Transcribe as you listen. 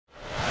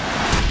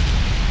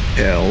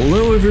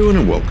Hello everyone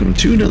and welcome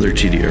to another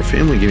TDR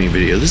family gaming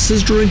video. This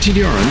is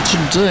DroydTDR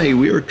and today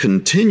we are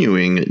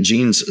continuing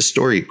Jean's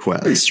story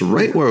quest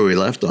right where we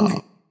left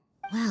off.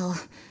 Well,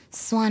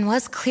 Swan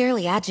was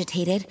clearly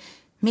agitated.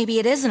 Maybe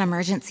it is an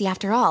emergency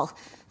after all.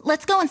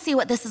 Let's go and see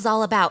what this is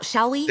all about,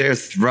 shall we? They're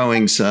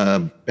throwing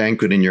some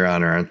banquet in your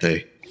honor, aren't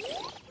they?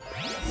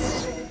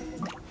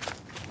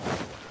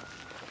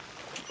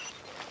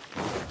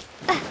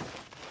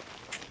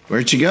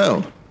 Where'd she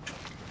go?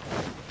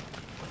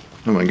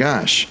 Oh my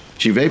gosh,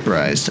 she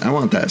vaporized. I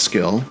want that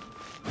skill.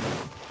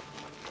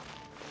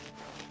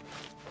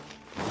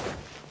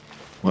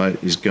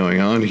 What is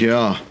going on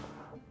here?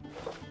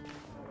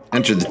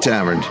 Enter the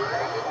tavern.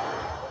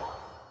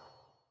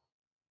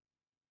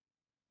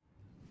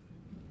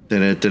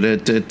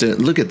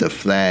 Look at the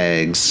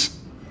flags.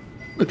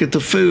 Look at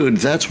the food.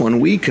 That's one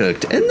we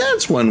cooked. And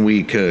that's one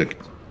we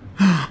cooked.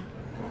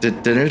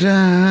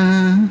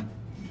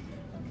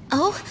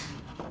 Oh,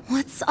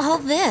 what's all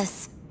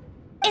this?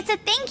 It's a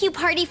thank you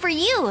party for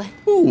you.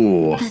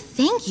 Ooh. A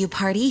thank you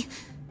party?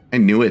 I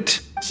knew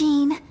it.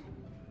 Jean,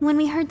 when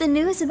we heard the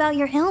news about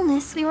your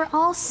illness, we were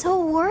all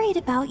so worried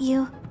about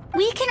you.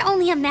 We can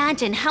only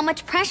imagine how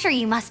much pressure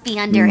you must be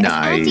under as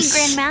acting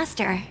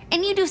Grandmaster.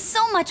 And you do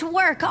so much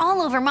work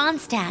all over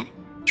Mondstadt.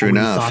 True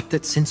enough. We thought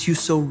that since you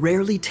so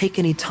rarely take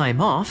any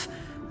time off,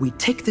 we'd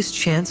take this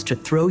chance to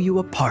throw you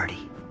a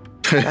party.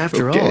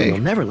 After all, you'll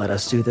never let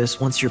us do this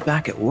once you're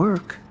back at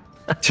work.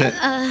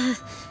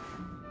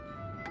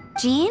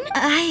 Jean?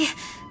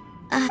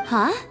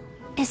 Huh?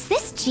 Is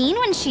this Jean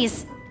when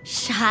she's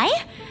shy?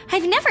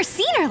 I've never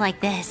seen her like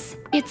this.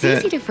 It's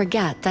easy to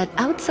forget that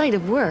outside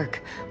of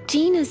work,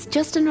 Jean is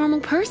just a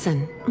normal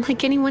person,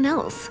 like anyone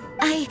else.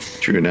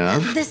 True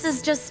enough. This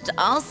is just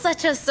all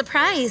such a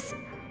surprise.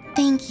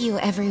 Thank you,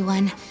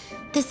 everyone.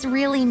 This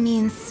really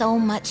means so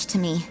much to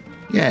me.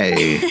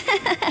 Yay.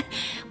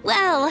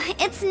 Well,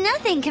 it's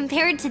nothing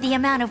compared to the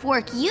amount of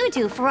work you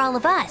do for all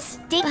of us.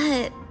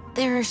 But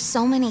there are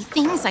so many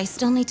things I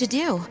still need to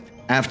do.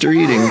 After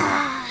eating.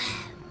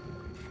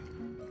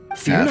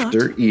 Fear not.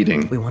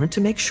 Eating. We wanted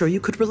to make sure you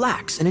could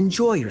relax and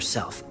enjoy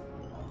yourself.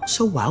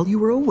 So while you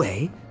were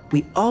away,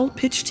 we all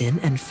pitched in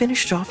and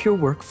finished off your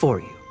work for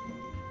you.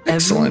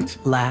 Excellent.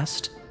 Every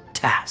last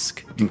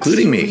task.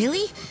 Including me.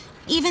 Really?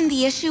 Even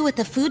the issue with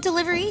the food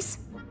deliveries?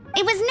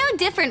 It was no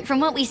different from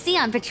what we see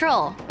on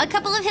patrol. A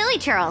couple of hilly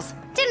churls.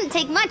 Didn't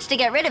take much to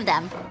get rid of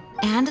them.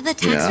 And the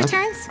tax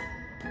returns?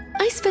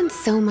 I spent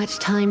so much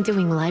time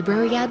doing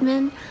library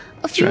admin.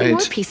 A few more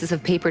pieces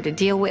of paper to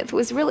deal with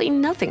was really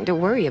nothing to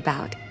worry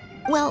about.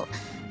 Well,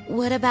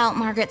 what about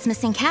Margaret's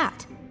missing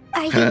cat?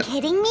 Are you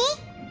kidding me?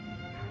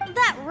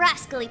 That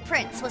rascally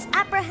prince was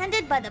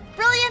apprehended by the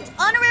brilliant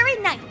honorary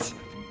knight.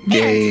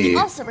 Yay. And he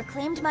also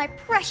reclaimed my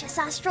precious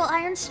astral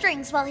iron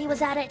strings while he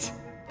was at it.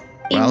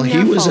 Well, he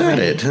was at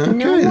it. Okay,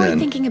 no more then.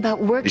 thinking about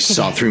work They today.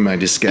 saw through my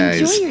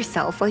disguise. Enjoy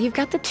yourself while you've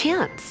got the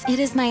chance. It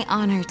is my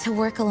honor to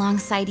work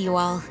alongside you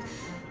all.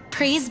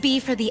 Praise be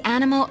for the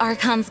Animo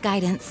Archon's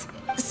guidance.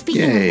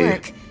 Speaking of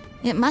work,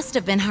 it must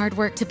have been hard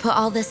work to put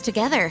all this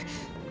together.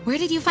 Where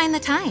did you find the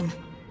time?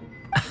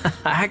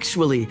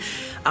 Actually,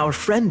 our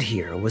friend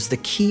here was the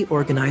key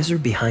organizer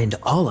behind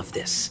all of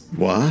this.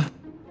 What?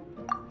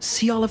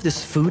 See all of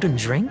this food and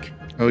drink?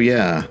 Oh,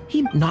 yeah.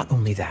 He not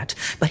only that,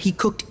 but he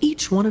cooked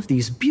each one of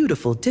these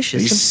beautiful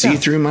dishes They himself.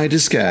 see through my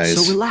disguise.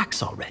 So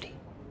relax already.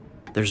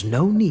 There's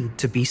no need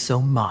to be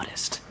so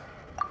modest.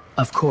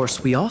 Of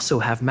course, we also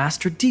have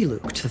Master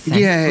Diluc to thank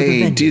for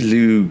the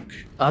venue.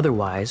 Diluc.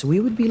 Otherwise, we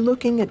would be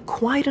looking at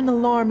quite an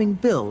alarming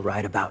bill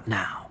right about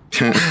now.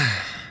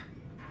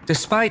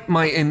 Despite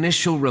my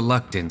initial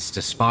reluctance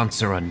to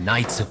sponsor a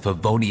Knights of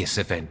Favonious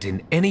event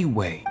in any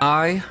way,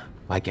 I,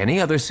 like any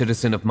other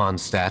citizen of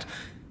Mondstadt,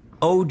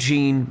 owe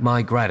Jean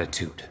my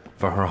gratitude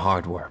for her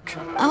hard work.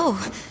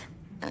 Oh,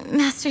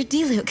 Master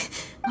Diluc.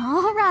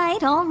 All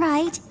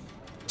right.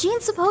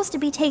 Jean's supposed to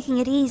be taking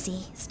it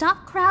easy.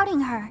 Stop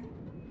crowding her.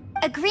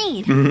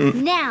 Agreed.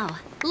 Now,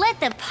 let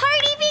the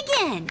party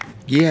begin.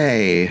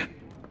 Yay.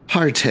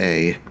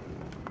 Party.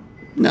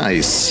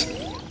 Nice.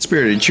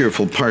 Spirited,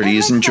 cheerful party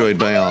is enjoyed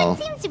by all.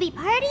 Seems to be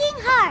partying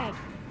hard.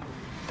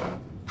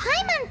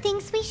 Paimon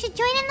thinks we should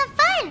join in the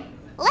fun.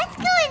 Let's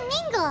go and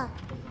mingle.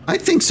 I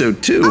think so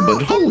too,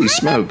 but holy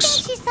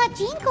smokes. She saw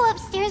Jean go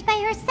upstairs by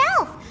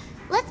herself.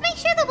 Let's make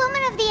sure the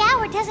woman of the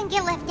hour doesn't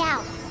get left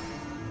out.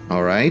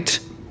 All right.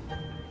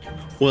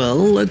 Well,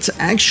 let's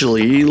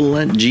actually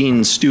let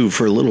Jean stew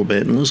for a little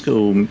bit and let's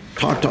go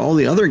talk to all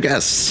the other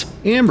guests.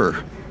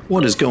 Amber,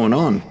 what is going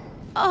on?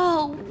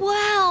 Oh,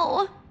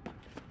 wow.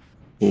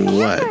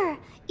 What? Amber,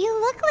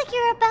 you look like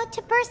you're about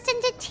to burst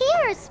into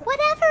tears.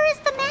 Whatever is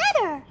the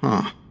matter?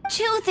 Huh.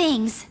 Two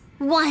things.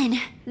 One,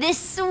 this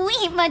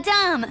sweet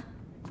madame.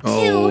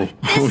 Oh,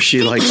 Two,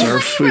 she likes our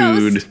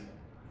food.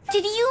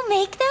 Did you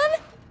make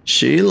them?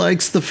 She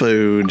likes the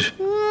food.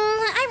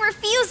 I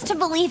refuse to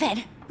believe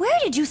it. Where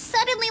did you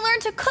suddenly learn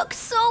to cook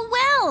so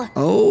well?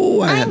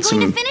 Oh, I'm going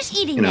to finish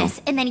eating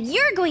this, and then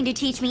you're going to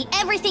teach me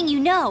everything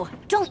you know.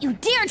 Don't you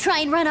dare try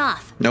and run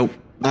off. Nope,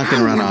 not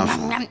gonna run off.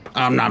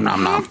 Nom nom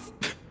nom nom.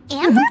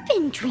 Amber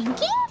been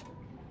drinking?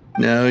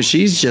 No,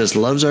 she just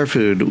loves our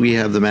food. We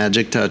have the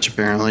magic touch,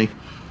 apparently.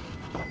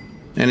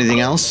 Anything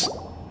else?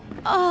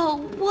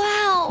 Oh,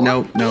 wow.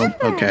 Nope. Amber,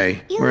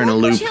 Okay, you we're in a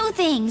look loop. Two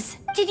things.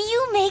 Did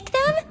you make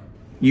them?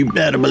 You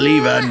better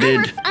believe I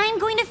did. I'm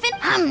going to fin-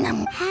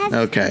 Has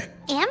Okay.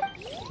 Amber?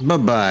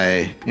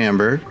 Bye-bye,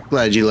 Amber.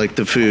 Glad you like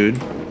the food.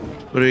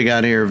 What do we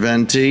got here,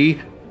 Venti?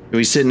 Can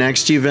we sit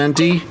next to you,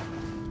 Venti?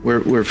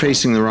 We're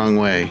facing the wrong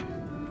way.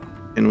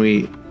 And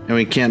we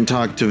can't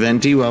talk to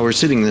Venti while we're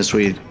sitting this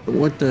way.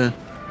 What the?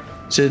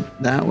 Sit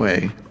that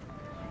way.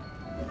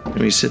 Can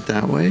we sit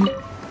that way?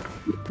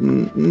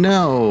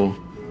 No.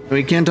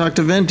 We can't talk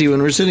to Venti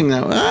when we're sitting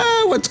that way.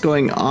 Ah, what's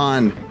going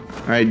on?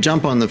 All right,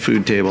 jump on the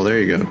food table. There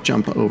you go.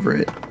 Jump over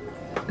it.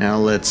 Now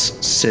let's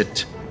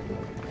sit.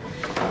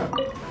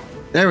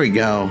 There we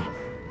go.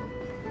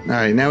 All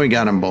right, now we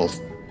got them both.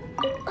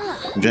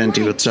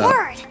 Venti, what's up?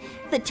 Word.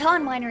 The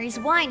Ton Winery's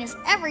wine is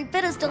every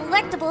bit as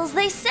delectable as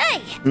they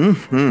say.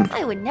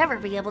 I would never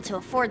be able to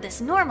afford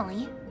this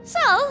normally.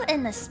 So,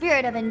 in the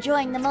spirit of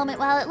enjoying the moment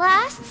while it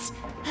lasts,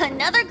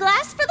 another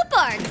glass for the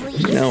bard,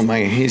 please. Oh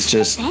my, he's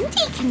just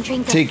Venti can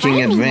drink a taking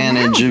flaming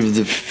advantage amount. of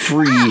the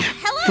free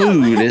Hello.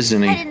 food,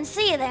 isn't I he? didn't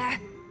see you there.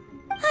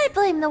 I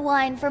blame the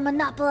wine for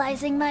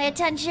monopolizing my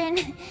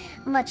attention.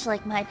 Much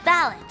like my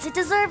ballads, it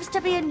deserves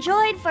to be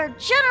enjoyed for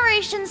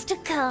generations to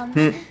come.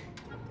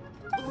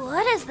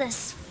 What is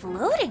this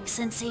floating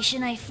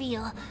sensation I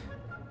feel?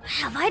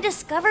 Have I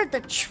discovered the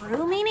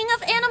true meaning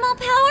of animal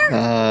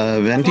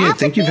power? Venti, I That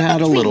think would you've be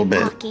had a the little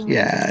dream bit. talking.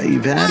 Yeah,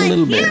 you've had a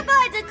little I bit.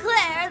 hereby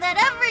declare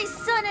that every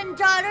son and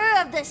daughter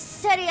of the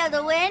City of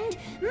the Wind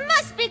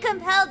must be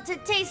compelled to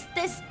taste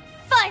this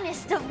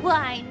finest of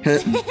wines.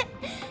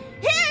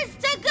 Here's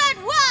to good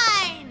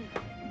wine!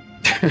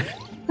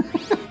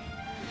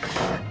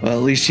 Well,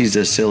 at least she's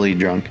a silly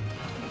drunk.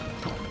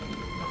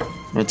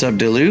 What's up,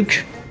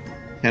 Diluc?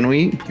 Can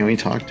we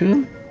talk to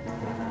him?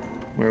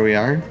 Where we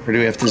are? Or do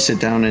we have to sit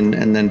down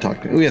and then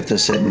talk to him? We have to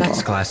sit and That's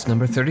talk. class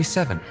number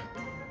 37.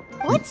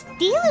 What's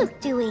Diluc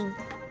doing?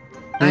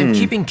 I'm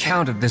keeping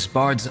count of this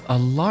bard's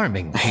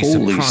alarming pace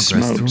Holy of progress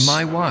smokes. through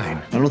my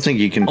wine. I don't think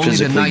you can Only the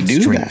physically Knights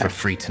do drink for that.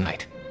 free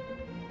tonight.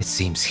 It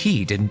seems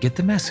he didn't get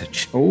the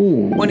message. Oh.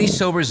 When he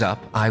sobers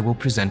up, I will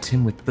present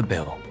him with the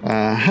bill.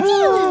 Uh-huh.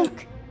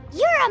 Diluc,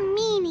 you're a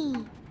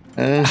meanie.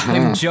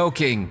 I'm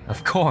joking,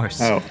 of course.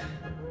 Oh.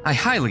 I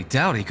highly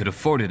doubt he could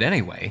afford it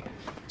anyway,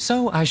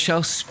 so I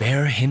shall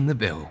spare him the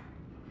bill.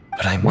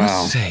 But I must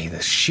Wow. say,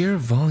 the sheer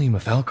volume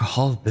of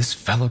alcohol this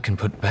fellow can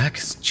put back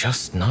is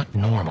just not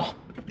normal.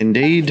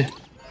 Indeed.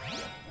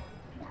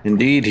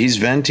 Indeed, he's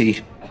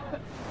Venti.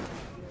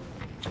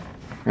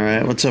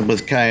 Alright, what's up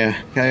with Kaya?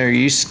 Kaya, are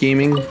you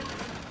scheming?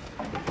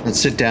 Let's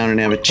sit down and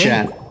have a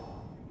chat.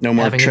 No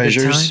more Having a good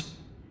treasures. time?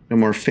 No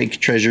more fake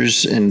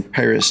treasures and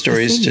pirate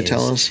stories The to thing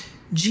tell is, us.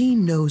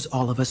 Jean knows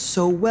all of us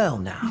so well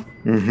now.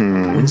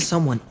 When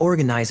someone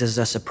organizes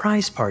a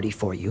surprise party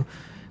for you,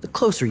 the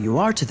closer you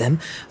are to them,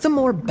 the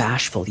more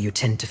bashful you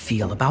tend to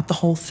feel about the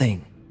whole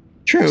thing.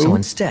 True. So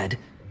instead,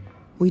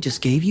 we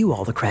just gave you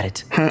all the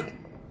credit.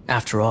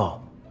 After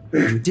all,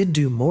 you did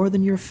do more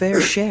than your fair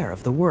share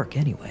of the work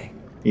anyway.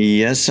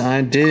 Yes,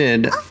 I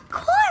did. Of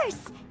course!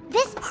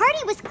 This party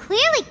was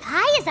clearly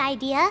Kaya's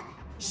idea.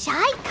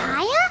 Shy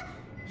Kaya?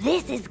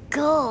 This is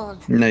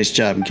gold. Nice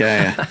job,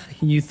 Kaya.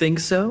 You think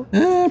so?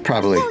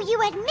 Probably. So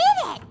you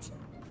admit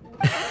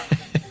it?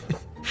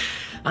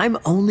 I'm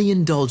only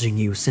indulging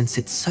you since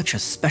it's such a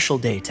special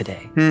day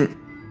today.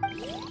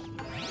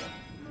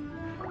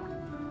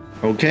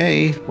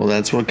 Okay, well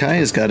that's what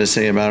Kaya's got to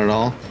say about it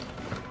all.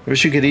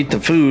 Wish you could eat the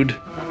food.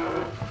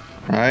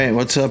 Alright,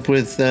 what's up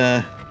with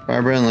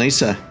Barbara and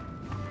Lisa?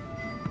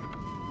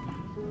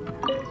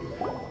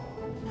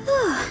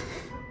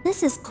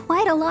 This is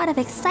quite a lot of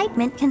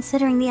excitement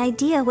considering the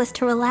idea was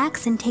to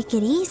relax and take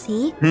it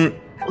easy.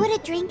 Would a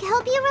drink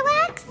help you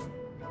relax?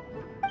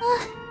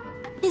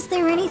 Is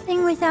there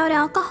anything without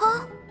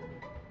alcohol?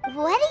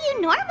 What do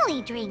you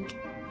normally drink?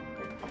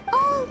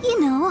 Oh,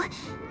 you know,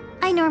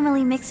 I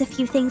normally mix a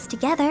few things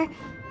together,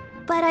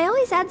 but I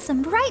always add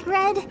some bright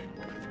red.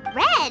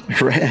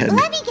 Red? Red.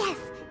 Let me guess.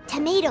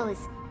 Tomatoes.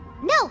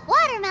 No,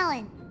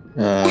 watermelon.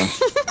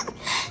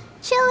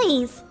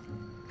 Chilies.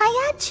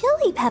 I add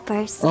chili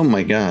peppers. Oh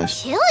my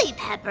gosh. Chili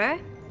pepper?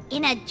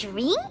 In a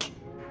drink?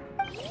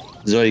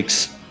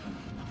 Zoiks.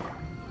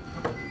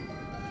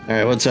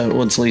 Alright,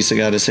 what's Lisa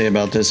got to say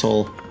about this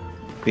whole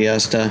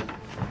fiesta?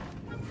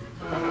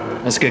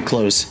 Let's get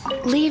close.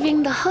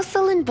 Leaving the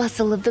hustle and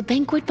bustle of the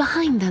banquet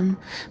behind them,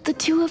 the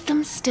two of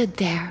them stood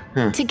there,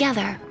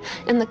 together,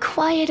 in the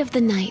quiet of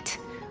the night,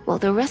 while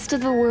the rest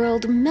of the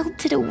world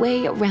melted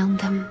away around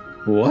them.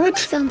 What?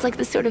 Sounds like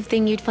the sort of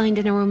thing you'd find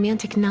in a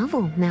romantic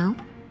novel, no?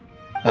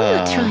 I'm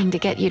not trying to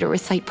get you to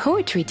recite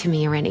poetry to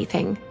me or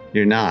anything.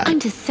 You're not. I'm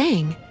just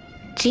saying,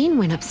 Jean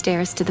went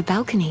upstairs to the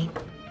balcony,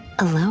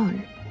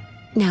 alone.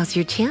 Now's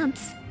your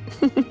chance.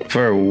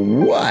 For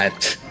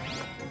what?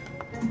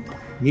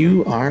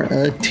 You are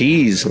a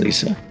tease,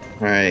 Lisa.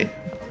 Alright.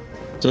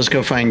 So let's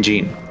go find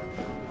Jean.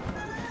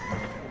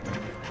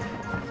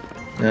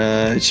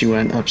 She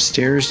went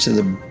upstairs to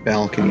the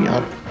balcony.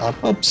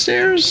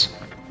 Upstairs?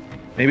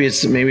 Maybe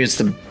it's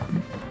the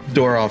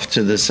door off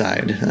to the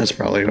side. That's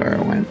probably where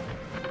I went.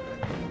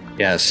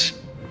 Yes.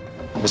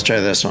 Let's try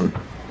this one.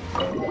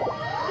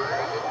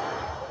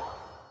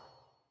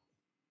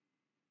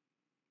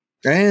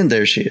 And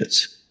there she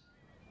is.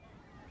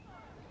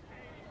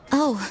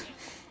 Oh,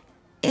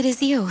 it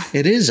is you.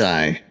 It is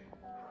I.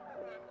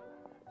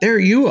 There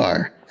you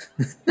are.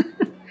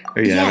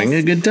 Are you having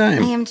a good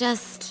time? I am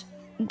just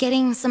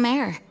getting some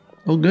air.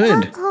 Oh,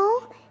 good.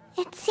 Oh,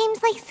 it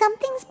seems like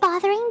something's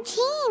bothering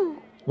Jean.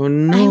 Oh,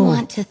 no. I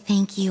want to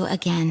thank you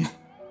again.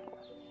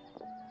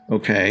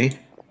 Okay.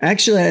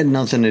 Actually, I had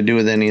nothing to do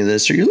with any of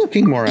this. Are you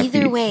looking more upbeat?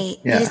 Either way,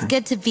 it is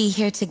good to be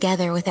here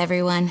together with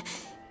everyone.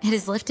 It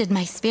has lifted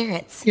my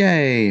spirits.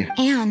 Yay.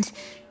 And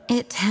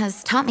it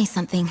has taught me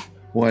something.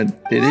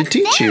 What did it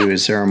teach you?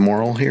 Is there a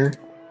moral here?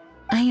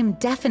 I am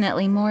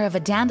definitely more of a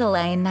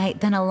Dandelion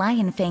Knight than a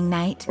Lion Fang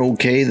Knight.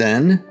 Okay,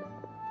 then.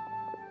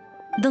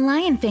 The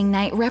Lion Fang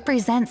Knight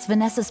represents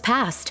Vanessa's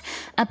past,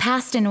 a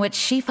past in which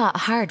she fought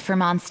hard for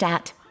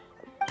Mondstadt.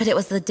 But it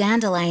was the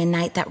Dandelion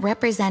Knight that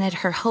represented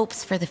her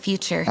hopes for the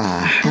future.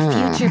 Uh-huh.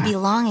 A future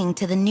belonging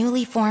to the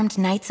newly formed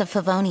Knights of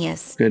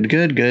Favonious. Good,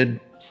 good, good.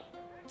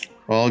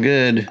 All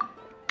good.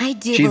 I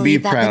do She'd believe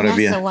be that proud of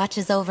Vanessa you.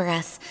 watches over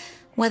us,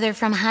 whether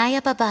from high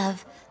up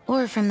above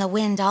or from the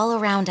wind all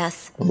around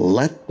us.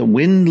 Let the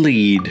wind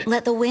lead.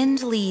 Let the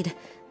wind lead.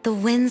 The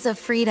winds of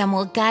freedom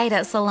will guide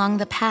us along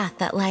the path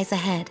that lies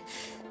ahead.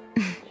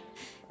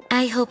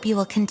 I hope you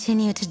will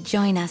continue to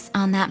join us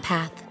on that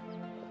path.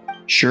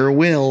 Sure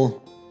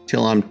will.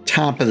 Till I'm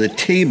top of the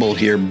table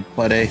here,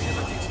 buddy.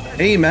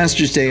 Hey,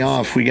 Master's Day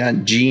off. We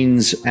got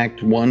Jean's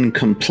Act 1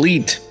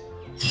 complete.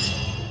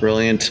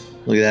 Brilliant.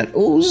 Look at that.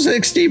 Oh,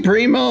 60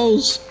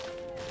 primos.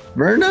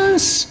 Very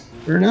nice.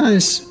 Very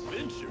nice.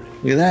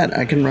 Look at that.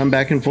 I can run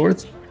back and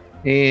forth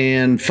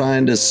and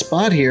find a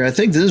spot here. I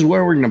think this is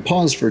where we're going to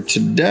pause for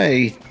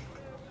today.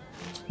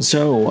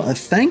 So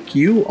thank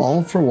you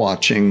all for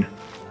watching.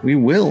 We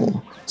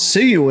will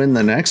see you in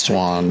the next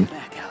one.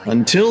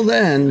 Until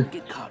then,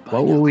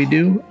 what will we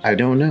do? I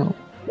don't know.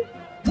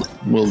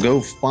 We'll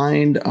go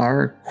find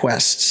our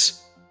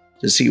quests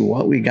to see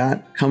what we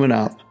got coming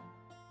up.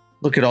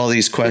 Look at all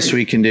these quests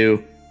we can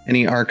do.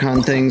 Any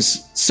Archon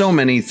things? So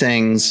many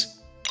things.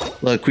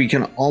 Look, we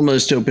can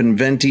almost open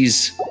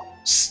Venti's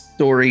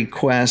story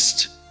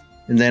quest,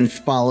 and then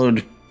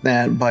followed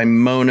that by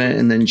Mona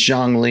and then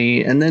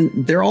Zhongli. And then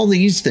there are all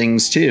these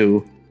things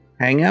too.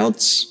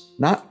 Hangouts?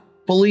 Not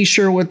fully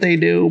sure what they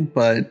do,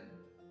 but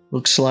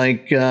looks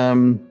like, you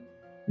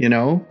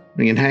know,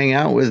 we can hang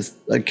out with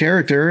a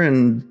character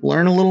and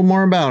learn a little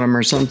more about him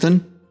or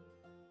something.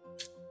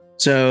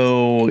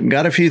 So,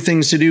 got a few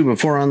things to do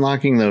before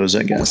unlocking those,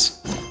 I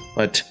guess.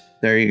 But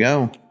there you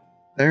go.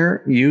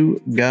 There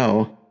you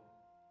go.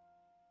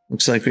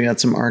 Looks like we got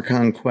some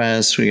Archon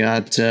quests. We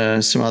got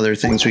some other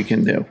things we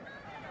can do.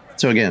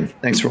 So again,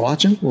 thanks for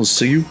watching. We'll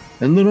see you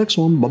in the next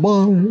one.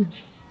 Bye-bye.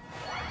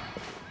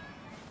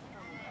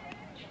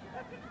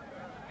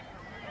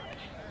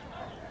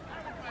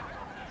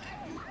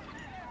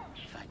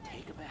 If I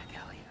take a back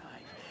alley, I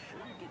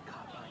shouldn't get